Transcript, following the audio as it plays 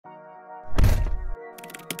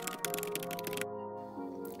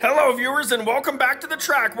Hello viewers and welcome back to the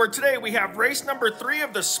track where today we have race number 3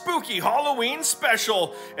 of the spooky Halloween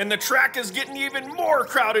special, and the track is getting even more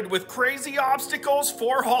crowded with crazy obstacles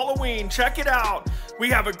for Halloween. Check it out. We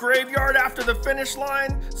have a graveyard after the finish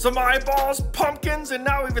line, some eyeballs, pumpkins, and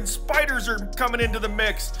now even spiders are coming into the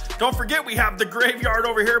mix. Don't forget we have the graveyard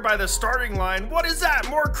over here by the starting line. What is that?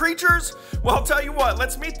 More creatures? Well, I'll tell you what,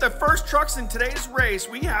 let's meet the first trucks in today's race.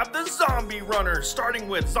 We have the Zombie Runner, starting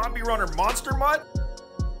with Zombie Runner Monster Mutt,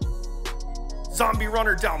 Zombie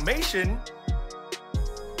Runner Dalmatian,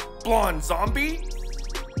 Blonde Zombie,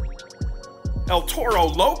 El Toro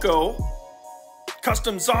Loco,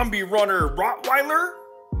 Custom Zombie Runner Rottweiler,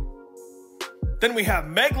 then we have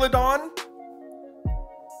Megalodon,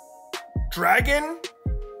 Dragon,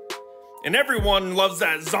 and everyone loves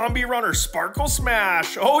that Zombie Runner Sparkle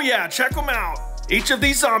Smash. Oh yeah, check them out. Each of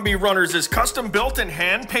these zombie runners is custom built and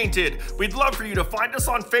hand painted. We'd love for you to find us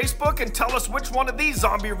on Facebook and tell us which one of these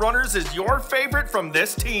zombie runners is your favorite from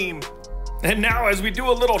this team. And now as we do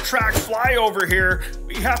a little track flyover here,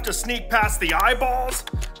 we have to sneak past the eyeballs,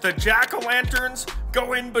 the jack-o'-lanterns,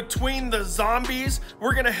 go in between the zombies.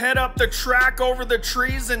 We're gonna head up the track over the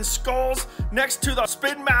trees and skulls next to the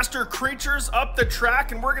Spin Master creatures up the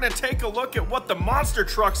track, and we're gonna take a look at what the monster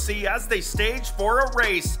trucks see as they stage for a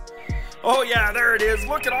race. Oh yeah, there it is.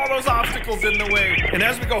 Look at all those obstacles in the way. And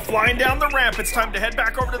as we go flying down the ramp, it's time to head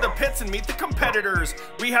back over to the pits and meet the competitors.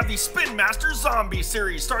 We have the Spin Master Zombie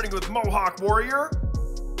series, starting with Mohawk Warrior,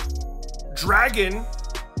 Dragon,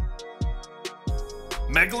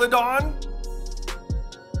 Megalodon,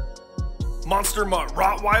 Monster Mutt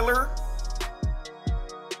Rottweiler,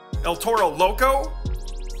 El Toro Loco,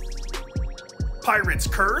 Pirate's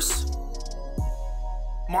Curse,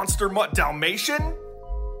 Monster Mutt Dalmatian,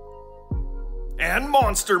 and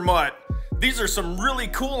Monster Mutt. These are some really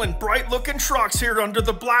cool and bright looking trucks here under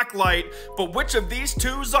the black light, but which of these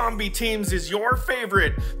two zombie teams is your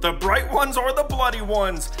favorite? The bright ones or the bloody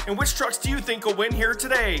ones? And which trucks do you think will win here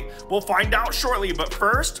today? We'll find out shortly, but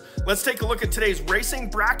first, let's take a look at today's racing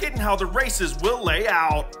bracket and how the races will lay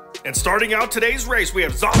out. And starting out today's race, we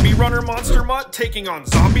have Zombie Runner Monster Mutt taking on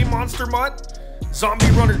Zombie Monster Mutt.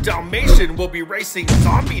 Zombie Runner Dalmatian will be racing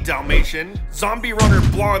Zombie Dalmatian. Zombie Runner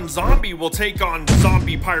Blonde Zombie will take on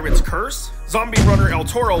Zombie Pirate's Curse. Zombie Runner El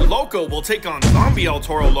Toro Loco will take on Zombie El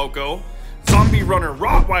Toro Loco. Zombie Runner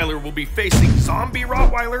Rottweiler will be facing Zombie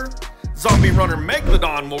Rottweiler. Zombie Runner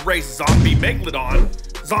Megalodon will race Zombie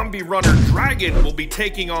Megalodon. Zombie Runner Dragon will be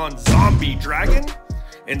taking on Zombie Dragon.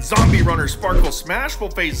 And Zombie Runner Sparkle Smash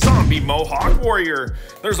will face Zombie Mohawk Warrior.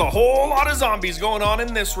 There's a whole lot of zombies going on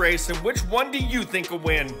in this race, and which one do you think will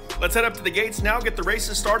win? Let's head up to the gates now, get the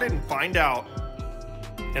races started, and find out.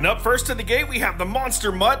 And up first to the gate, we have the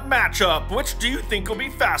Monster Mutt matchup. Which do you think will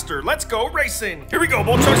be faster? Let's go racing. Here we go,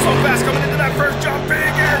 Bull Truck so fast coming into that first jump. Big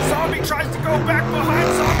air, Zombie tries to go back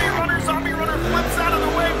behind Zombie Runner. Zombie Runner flips out of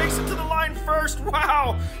the way, makes it to the line first.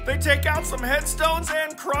 Wow, they take out some headstones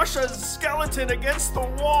and crush a skeleton against the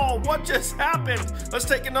wall. What just happened? Let's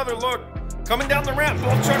take another look. Coming down the ramp,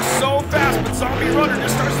 Bull Truck's so fast, but Zombie Runner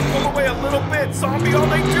just starts to pull away a little bit. Zombie, oh,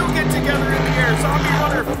 they do get together in the air. Zombie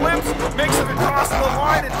Runner flips, makes it across the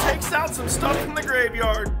line, and takes out some stuff from the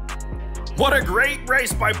graveyard. What a great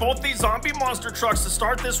race by both these zombie monster trucks to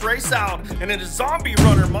start this race out. And it is Zombie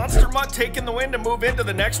Runner Monster Mutt taking the win to move into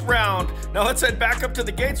the next round. Now let's head back up to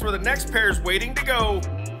the gates where the next pair is waiting to go.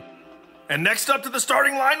 And next up to the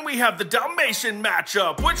starting line, we have the Dalmatian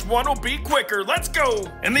matchup. Which one will be quicker? Let's go.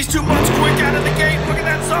 And these two mutts quick out of the gate. Look at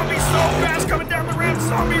that zombie so fast coming down the ramp.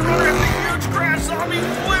 Zombie Runner has a huge crash. Zombie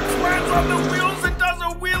flips, lands on the wheels, and does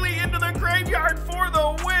a wheelie into the graveyard for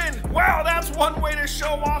the win. Wow, that's one way to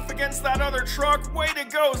show off against that other truck. Way to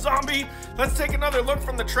go, Zombie. Let's take another look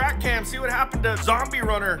from the track cam, see what happened to Zombie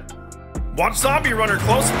Runner. Watch Zombie Runner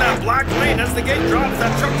close in that black lane. As the gate drops,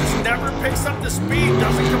 that truck just never picks up the speed,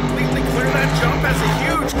 doesn't completely clear that jump, has a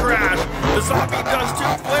huge crash. The Zombie does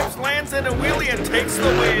 2 flips, lands in a wheelie, and takes the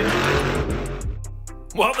win.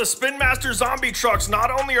 Well, the Spin Master Zombie trucks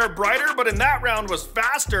not only are brighter, but in that round was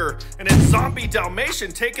faster. And it's Zombie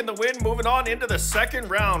Dalmatian taking the win, moving on into the second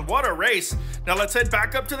round. What a race. Now let's head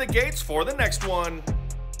back up to the gates for the next one.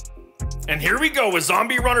 And here we go with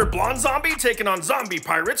Zombie Runner Blonde Zombie taking on Zombie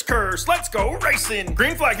Pirate's Curse. Let's go racing.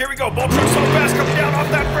 Green flag, here we go. Bull Truck so fast coming down off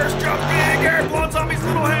that first jump. Big air, Blonde Zombie's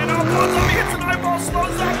little hand. Oh, Blonde Zombie hits an eyeball,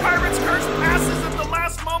 slows down. Pirate's Curse passes at the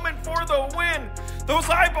last moment for the win. Those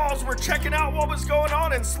eyeballs were checking out what was going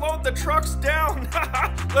on and slowed the trucks down.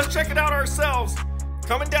 Let's check it out ourselves.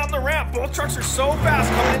 Coming down the ramp, both trucks are so fast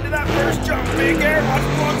coming into that first jump. Big air, watch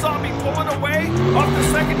Blonde Zombie pulling away. Off the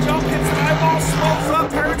second jump, hits an eyeball, slows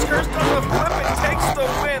up. Pirate's Curse does a flip and takes the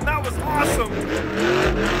win. That was awesome.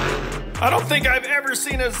 I don't think I've ever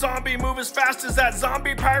seen a zombie move as fast as that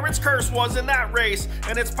zombie Pirate's Curse was in that race.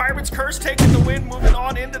 And it's Pirate's Curse taking the win, moving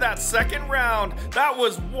on into that second round. That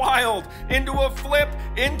was wild. Into a flip,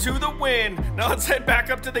 into the win. Now let's head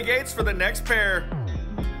back up to the gates for the next pair.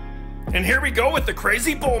 And here we go with the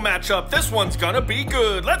Crazy Bull matchup. This one's gonna be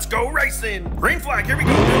good. Let's go racing. Green flag, here we go.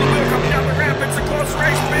 Wheel to wheel coming down the ramp. It's a close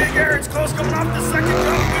race. Big air, it's close coming off the second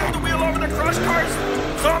jump. Wheel to wheel over the crush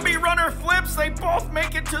cars. Zombie Runner flips. They both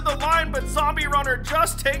make it to the line, but Zombie Runner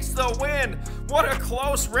just takes the win. What a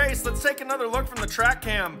close race. Let's take another look from the track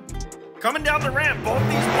cam. Coming down the ramp, both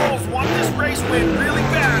these bulls want this race win really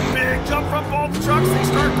bad. Big jump from both trucks, they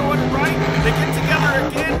start going right. They get together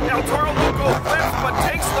again, El Toro Loco flips,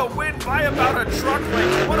 but takes the win by about a truck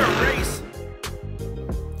length. What a race.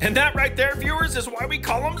 And that right there, viewers, is why we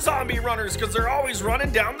call them zombie runners, because they're always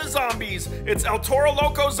running down the zombies. It's El Toro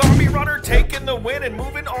Loco Zombie Runner taking the win and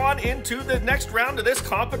moving on into the next round of this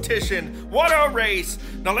competition. What a race.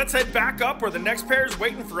 Now let's head back up where the next pair is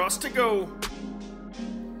waiting for us to go.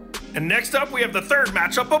 And next up, we have the third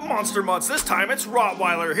matchup of Monster Mutts. This time, it's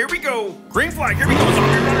Rottweiler. Here we go. Green flag, here we go.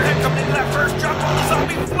 Zombie Runner head coming into that first jump. All the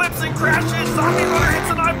zombie flips and crashes. Zombie Runner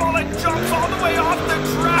hits an eyeball and jumps all the way off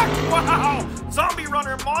the track. Wow. Zombie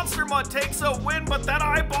Runner Monster Mutt takes a win, but that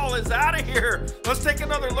eyeball is out of here. Let's take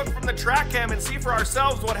another look from the track cam and see for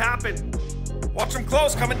ourselves what happened. Watch them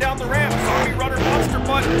close coming down the ramp. Zombie Runner Monster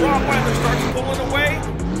Mutt. Rottweiler starts pulling away.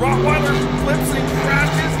 Rottweiler flips and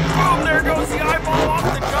crashes. Boom, there goes the eyeball off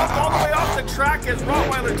the jump all the way off the track as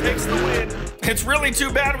Rottweiler takes the win. It's really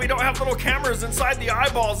too bad we don't have little cameras inside the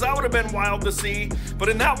eyeballs. That would have been wild to see. But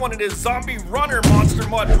in that one, it is Zombie Runner Monster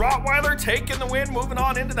Mutt. Rottweiler taking the win, moving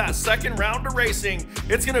on into that second round of racing.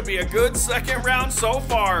 It's going to be a good second round so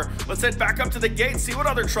far. Let's head back up to the gate, see what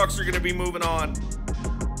other trucks are going to be moving on.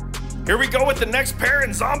 Here we go with the next pair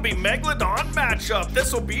in Zombie Megalodon matchup.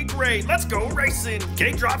 This will be great. Let's go racing.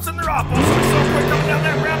 Gate drops and they're off. Also, so quick coming down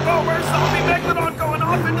that ramp. Oh, where's Zombie Megalodon going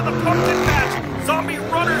off into the pumpkin patch? Zombie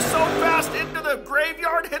Runner so fast into the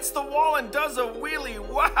graveyard, hits the wall and does a wheelie.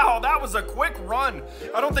 Wow, that was a quick run.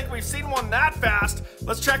 I don't think we've seen one that fast.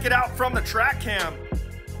 Let's check it out from the track cam.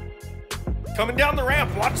 Coming down the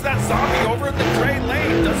ramp, watch that zombie over in the gray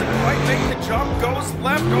lane. Doesn't quite make the jump, goes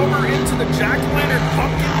left over into the jack-o'-lantern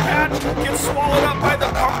pumpkin patch, gets swallowed up by the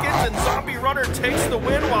pumpkins, and Zombie Runner takes the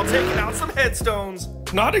win while taking out some headstones.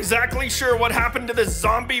 Not exactly sure what happened to this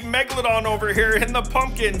Zombie Megalodon over here in the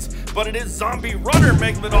pumpkins, but it is Zombie Runner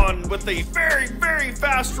Megalodon with a very, very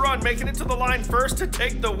fast run, making it to the line first to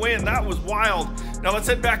take the win. That was wild. Now let's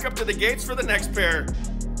head back up to the gates for the next pair.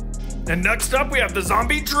 And next up, we have the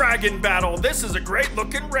Zombie Dragon Battle. This is a great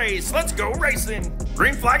looking race. Let's go racing.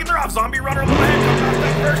 Green flag and they're off. Zombie Runner on the head comes off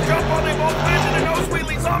that first jump while they both land in a nose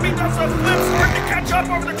wheelie. Zombie does a flip, starting to catch up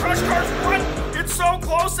over the crush cars. What? It's so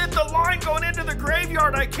close at the line going into the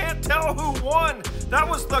graveyard. I can't tell who won. That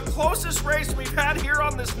was the closest race we've had here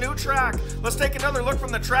on this new track. Let's take another look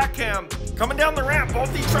from the track cam. Coming down the ramp,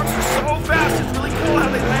 both these trucks are so fast. It's really cool how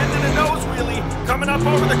they land in a nose wheelie. Coming up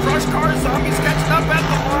over the crush cars, zombies catching up at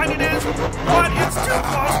the line. It is. What? It's too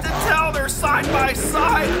close to tell. They're side by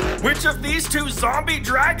side. Which of these two zombie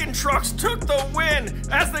dragon trucks took the win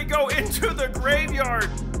as they go into the graveyard?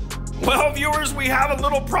 Well, viewers, we have a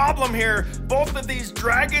little problem here. Both of these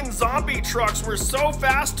dragon zombie trucks were so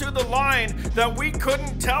fast to the line that we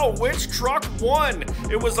couldn't tell which truck won.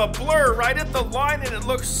 It was a blur right at the line and it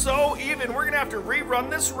looked so even. We're gonna have to rerun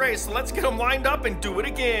this race. So let's get them lined up and do it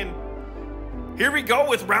again. Here we go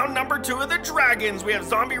with round number 2 of the Dragons. We have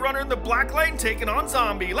Zombie Runner in the black lane taking on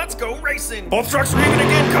Zombie. Let's go racing. Both trucks are even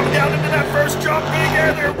again, coming down into that first jump. Big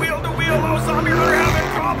air there, wheel to wheel. Oh, Zombie Runner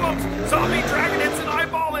having problems. Zombie Dragon hits an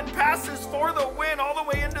eyeball and passes for the win all the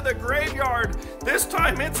way into the graveyard. This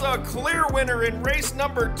time it's a clear winner in race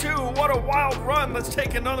number 2. What a wild run. Let's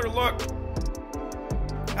take another look.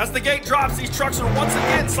 As the gate drops, these trucks are once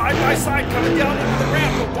again side by side coming down into the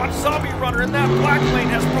ramp. But watch Zombie Runner in that black lane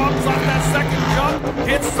has problems off that second jump.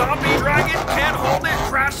 Hits Zombie Dragon, can't hold it,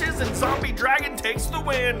 crashes, and Zombie Dragon takes the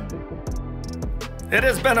win. It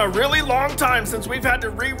has been a really long time since we've had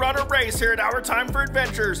to rerun a race here at Our Time for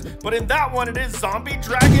Adventures, but in that one it is Zombie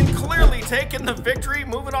Dragon clearly taking the victory,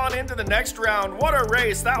 moving on into the next round. What a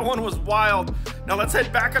race, that one was wild. Now let's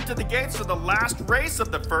head back up to the gates for the last race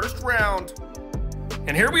of the first round.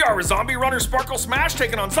 And here we are with Zombie Runner Sparkle Smash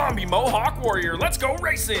taking on Zombie Mohawk Warrior. Let's go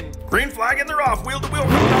racing. Green flag and they're off. Wheel to wheel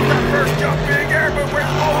coming off that first jump. Big air, but where's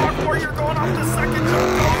Mohawk Warrior going off the second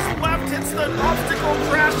jump? Goes left, hits the obstacle,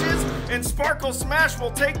 crashes, and Sparkle Smash will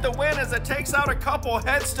take the win as it takes out a couple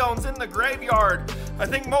headstones in the graveyard. I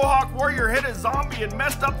think Mohawk Warrior hit a zombie and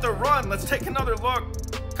messed up the run. Let's take another look.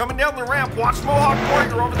 Coming down the ramp, watch Mohawk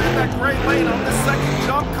Warrior over there in that gray lane on the second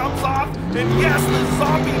jump, comes off, and yes, the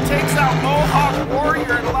Zombie takes out Mohawk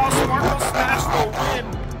Warrior and allows Sparkle Smash to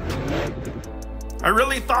win. I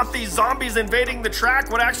really thought these zombies invading the track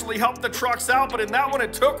would actually help the trucks out, but in that one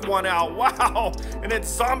it took one out. Wow! And it's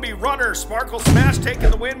Zombie Runner, Sparkle Smash taking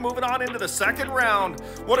the win, moving on into the second round.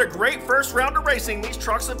 What a great first round of racing these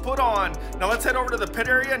trucks have put on. Now let's head over to the pit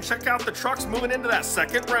area and check out the trucks moving into that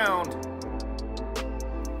second round.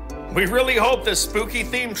 We really hope this spooky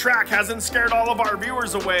themed track hasn't scared all of our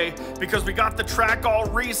viewers away, because we got the track all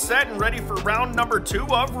reset and ready for round number 2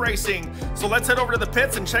 of racing. So let's head over to the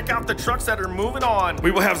pits and check out the trucks that are moving on.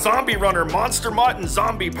 We will have Zombie Runner, Monster Mutt, and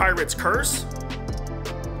Zombie Pirate's Curse,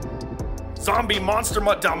 Zombie Monster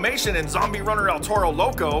Mutt Dalmatian and Zombie Runner El Toro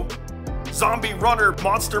Loco, Zombie Runner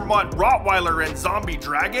Monster Mutt Rottweiler and Zombie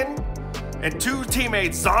Dragon, and 2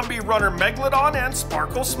 teammates Zombie Runner Megalodon and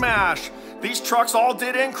Sparkle Smash. These trucks all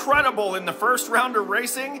did incredible in the first round of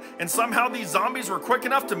racing, and somehow these zombies were quick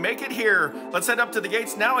enough to make it here. Let's head up to the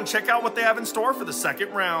gates now and check out what they have in store for the second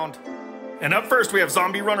round. And up first, we have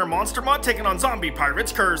Zombie Runner Monster Mutt taking on Zombie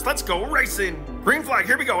Pirate's Curse. Let's go racing. Green flag,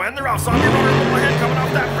 here we go, and they're off. Zombie Runner a little ahead coming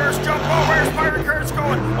off that first jump. Oh, where's Pirate Curse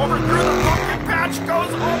going? Over through the pumpkin patch,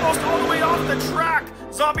 goes almost all the way off the track.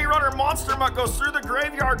 Zombie Runner Monster Mutt goes through the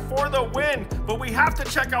graveyard for the win, but we have to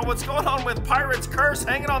check out what's going on with Pirate's Curse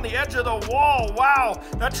hanging on the edge of the wall. Wow,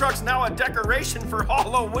 that truck's now a decoration for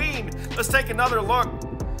Halloween. Let's take another look.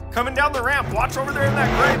 Coming down the ramp, watch over there in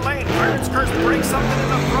that gray lane. Pirate's Curse breaks something in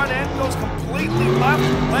the front end, goes completely left,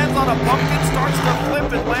 lands on a pumpkin, starts to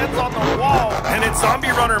flip, and lands on the wall. And it's Zombie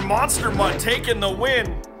Runner Monster Mutt taking the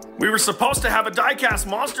win. We were supposed to have a Diecast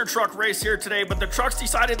Monster truck race here today, but the trucks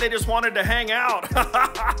decided they just wanted to hang out.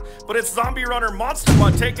 But it's Zombie Runner Monster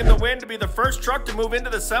Mutt taking the win to be the first truck to move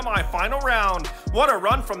into the semi-final round. What a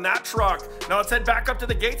run from that truck. Now let's head back up to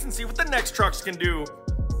the gates and see what the next trucks can do.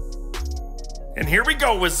 And here we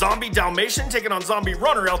go with Zombie Dalmatian taking on Zombie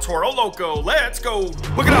Runner El Toro Loco. Let's go.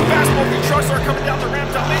 Look at how fast both these trucks are coming down the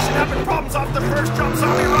ramp. Dalmatian having problems off the first jump.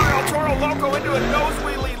 Zombie Runner El Toro Loco into a nose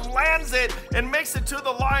wheelie, lands it, and makes it to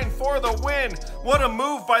the line for the win. What a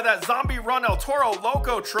move by that Zombie Run El Toro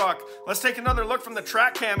Loco truck. Let's take another look from the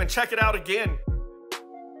track cam and check it out again.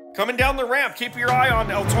 Coming down the ramp, keep your eye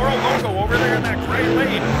on El Toro Loco over there in that gray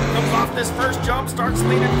lane. Comes off this first jump, starts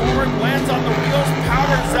leaning forward, lands on the wheels,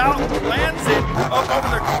 powers out, lands it up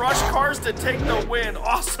over the crushed cars to take the win.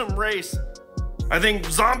 Awesome race. I think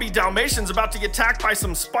Zombie Dalmatian's about to get attacked by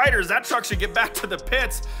some spiders. That truck should get back to the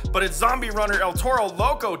pits, but it's Zombie Runner El Toro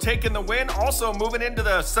Loco taking the win, also moving into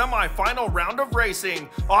the semi-final round of racing.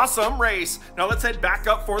 Awesome race. Now let's head back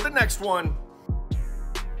up for the next one.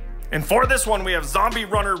 And for this one, we have Zombie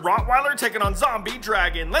Runner Rottweiler taking on Zombie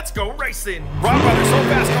Dragon. Let's go racing. Rottweiler so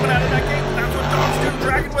fast coming out of that gate. That's what dogs do.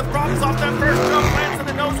 Dragon with problems off that first jump. Lands in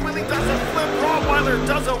the nose wheelie, does a flip. Rottweiler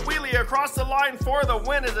does a wheelie across the line for the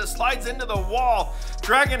win as it slides into the wall.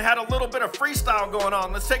 Dragon had a little bit of freestyle going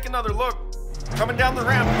on. Let's take another look. Coming down the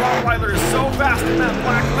ramp, Rottweiler is so fast in that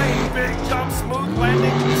black lane. Big jump, smooth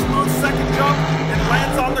landing, smooth second jump, and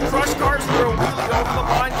lands on the crushed cars for a wheelie over the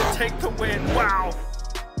line to take the win. Wow.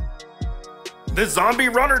 The Zombie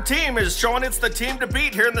Runner team is showing it's the team to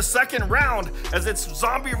beat here in the second round, as it's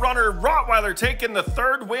Zombie Runner Rottweiler taking the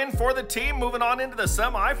third win for the team, moving on into the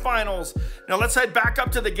semi-finals. Now let's head back up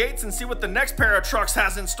to the gates and see what the next pair of trucks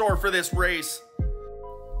has in store for this race.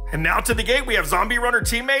 And now to the gate, we have Zombie Runner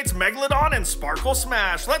teammates Megalodon and Sparkle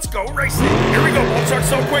Smash. Let's go racing. Here we go, Ball Truck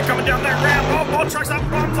so quick coming down that ramp. Oh, Ball Truck's have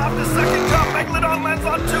problems off the second jump. Megalodon lands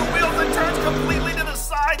on 2 wheels and turns completely to the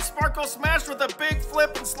side. Sparkle Smash with a big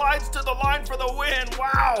flip and slides to the line for the win.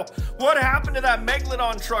 Wow, what happened to that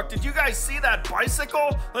Megalodon truck? Did you guys see that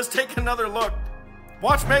bicycle? Let's take another look.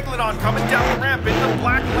 Watch Megalodon coming down the ramp into the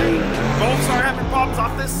black lane. Both are having problems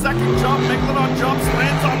off this second jump. Megalodon jumps,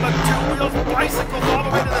 lands on the 2 wheels, bicycles all the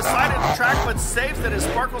way to the side of the track, but saves it as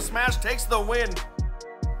Sparkle Smash takes the win.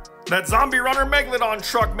 That Zombie Runner Megalodon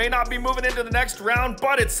truck may not be moving into the next round,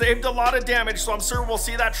 but it saved a lot of damage, so I'm sure we'll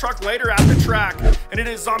see that truck later at the track. And it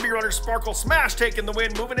is Zombie Runner Sparkle Smash taking the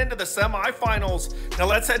win, moving into the semi-finals. Now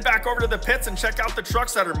let's head back over to the pits and check out the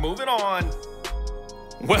trucks that are moving on.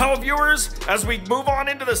 Well, viewers, as we move on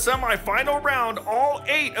into the semi-final round, all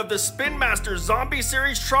 8 of the Spin Master Zombie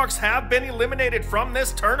Series trucks have been eliminated from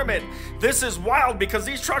this tournament. This is wild because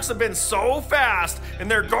these trucks have been so fast, and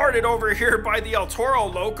they're guarded over here by the El Toro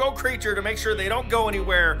Loco creature to make sure they don't go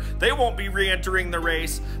anywhere. They won't be re-entering the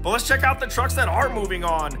race. But let's check out the trucks that are moving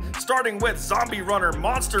on, starting with Zombie Runner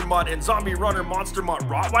Monster Mutt and Zombie Runner Monster Mutt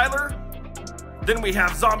Rottweiler. Then we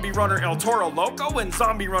have Zombie Runner El Toro Loco and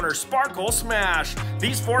Zombie Runner Sparkle Smash.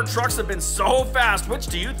 These 4 trucks have been so fast. Which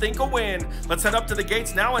do you think will win? Let's head up to the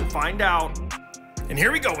gates now and find out. And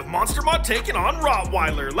here we go with Monster Mutt taking on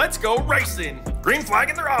Rottweiler. Let's go racing. Green flag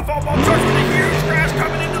and they're off. All trucks with a huge crash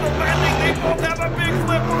coming into the landing. They both have a big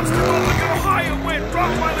flip. Monster Mutt, look how high it went.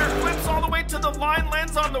 Rottweiler flips all the way to the line,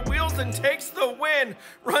 lands on the wheels and takes the win.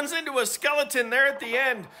 Runs into a skeleton there at the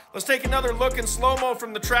end. Let's take another look in slow-mo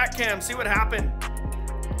from the track cam, see what happened.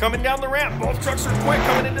 Coming down the ramp, both trucks are quick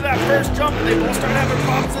coming into that first jump, and they both start having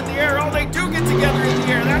problems in the air. Oh, they do get together in the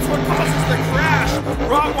air. That's what causes the crash.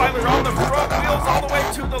 Rottweiler on the front wheels all the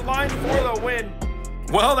way to the line for the win.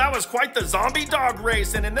 Well, that was quite the zombie dog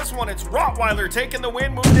race, and in this one, it's Rottweiler taking the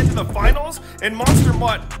win, moving into the finals, and Monster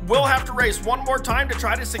Mutt will have to race one more time to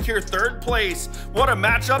try to secure 3rd place. What a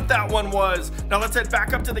matchup that one was. Now let's head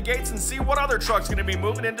back up to the gates and see what other truck's gonna be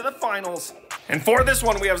moving into the finals. And for this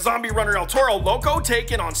one, we have Zombie Runner El Toro Loco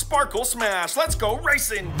taking on Sparkle Smash. Let's go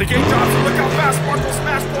racing. The gate drops, and look how fast Sparkle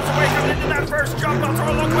Smash pulls away, coming into that first jump. El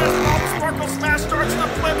Toro Loco has problems. Sparkle Smash starts to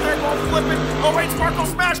flip. They're both flipping. Oh wait, Sparkle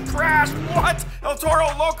Smash crashed. What? El Toro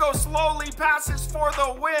Loco slowly passes for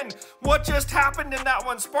the win. What just happened in that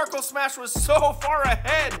one? Sparkle Smash was so far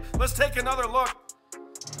ahead. Let's take another look.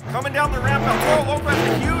 Coming down the ramp, El Toro Loco has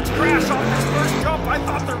a huge crash off his first jump. I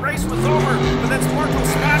thought the race was over, but then Sparkle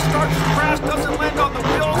Smash starts to crash, doesn't land on the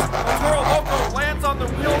wheels. El Toro Loco lands on the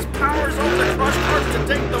wheels, powers over the crush cars to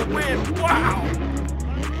take the win. Wow!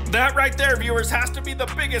 That right there, viewers, has to be the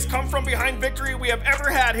biggest come-from-behind victory we have ever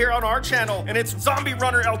had here on our channel. And it's Zombie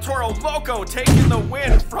Runner El Toro Loco taking the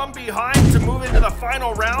win from behind to move into the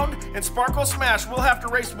final round. And Sparkle Smash will have to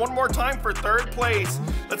race one more time for 3rd place.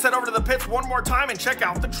 Let's head over to the pits one more time and check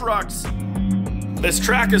out the trucks. This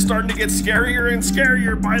track is starting to get scarier and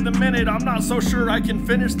scarier by the minute. I'm not so sure I can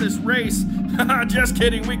finish this race. Just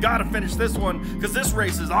kidding, we gotta finish this one because this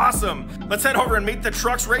race is awesome. Let's head over and meet the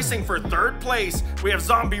trucks racing for 3rd place. We have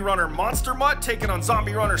Zombie Runner Monster Mutt taking on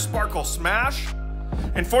Zombie Runner Sparkle Smash.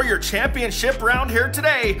 And for your championship round here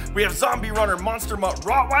today, we have Zombie Runner Monster Mutt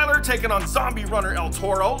Rottweiler taking on Zombie Runner El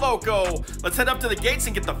Toro Loco. Let's head up to the gates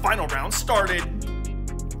and get the final round started.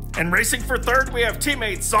 And racing for 3rd, we have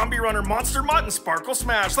teammates Zombie Runner Monster Mutt and Sparkle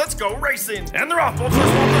Smash. Let's go racing. And they're off. Both trucks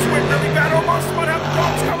want this win really bad. Oh, Monster Mutt have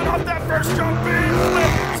problems coming off that first jump. Big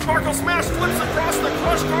flip. Sparkle Smash flips across the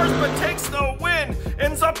crush cars but takes the win.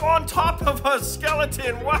 Ends up on top of a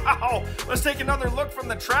skeleton. Wow. Let's take another look from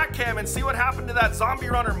the track cam and see what happened to that Zombie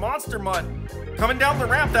Runner Monster Mutt. Coming down the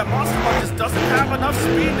ramp, that Monster Mutt just doesn't have enough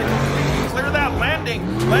speed to completely clear that landing.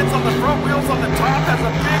 Lands on the front wheels on the top, has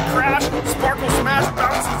a big crash. Sparkle Smash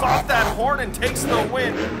bounces off that horn and takes the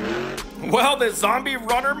win. Well, the Zombie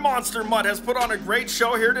Runner Monster Mutt has put on a great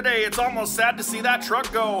show here today. It's almost sad to see that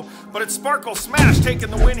truck go, but it's Sparkle Smash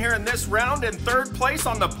taking the win here in this round and 3rd place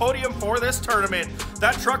on the podium for this tournament.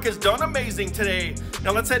 That truck has done amazing today.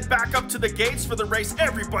 Now let's head back up to the gates for the race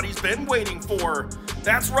everybody's been waiting for.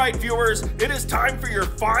 That's right, viewers. It is time for your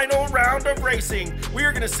final round of racing. We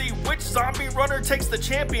are going to see which Zombie Runner takes the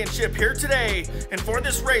championship here today. And for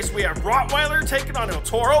this race, we have Rottweiler taking on El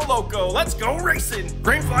Toro Loco. Let's go racing.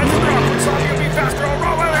 Green flags are off. Which Zombie will be faster? Oh,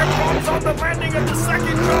 Rottweiler has problems on the landing of the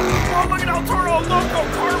 2nd jump. Oh, look at El Toro Loco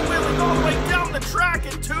cartwheeling all the way down the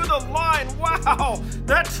track and to the line. Wow,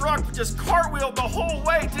 that truck just cartwheeled the whole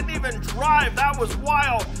way. Didn't even drive. That was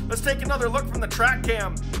wild. Let's take another look from the track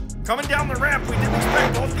cam. Coming down the ramp, we didn't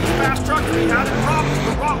expect both these fast trucks to be having problems.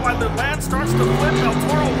 The Rottweiler land starts to flip. El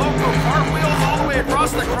Toro Loco cartwheels all the way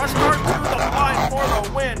across the crush cart to the line for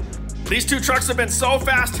the win. These 2 trucks have been so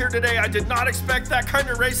fast here today. I did not expect that kind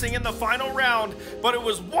of racing in the final round, but it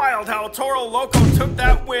was wild how El Toro Loco took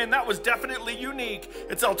that win. That was definitely unique.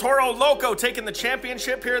 It's El Toro Loco taking the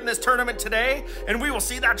championship here in this tournament today, and we will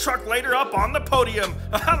see that truck later up on the podium.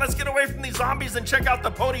 Let's get away from these zombies and check out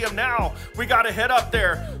the podium now. We gotta head up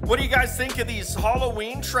there. What do you guys think of these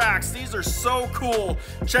Halloween tracks? These are so cool.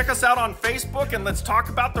 Check us out on Facebook and let's talk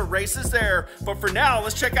about the races there. But for now,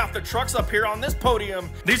 let's check out the trucks up here on this podium.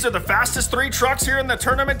 These are the fastest 3 trucks here in the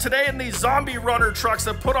tournament today, and these Zombie Runner trucks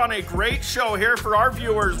have put on a great show here for our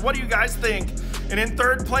viewers. What do you guys think? And in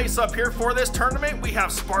 3rd place up here for this tournament, we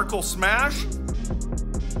have Sparkle Smash.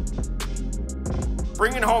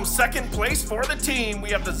 Bringing home 2nd place for the team, we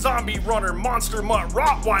have the Zombie Runner Monster Mutt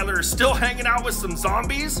Rottweiler still hanging out with some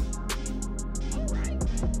zombies.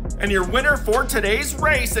 And your winner for today's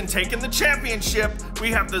race and taking the championship,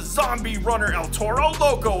 we have the Zombie Runner El Toro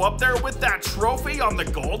Loco up there with that trophy on the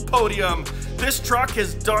gold podium. This truck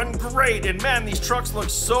has done great, and man, these trucks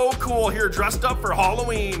look so cool here dressed up for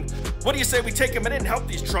Halloween. What do you say we take a minute and help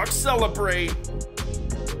these trucks celebrate?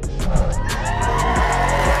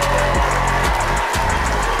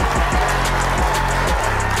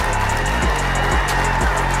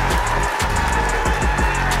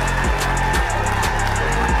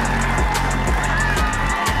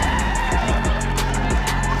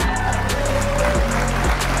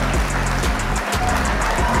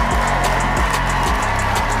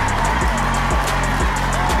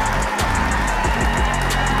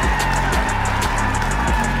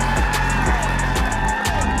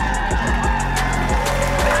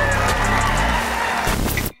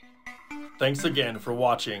 Thanks again for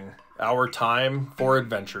watching our Time for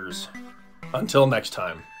Adventures. Until next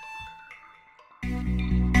time.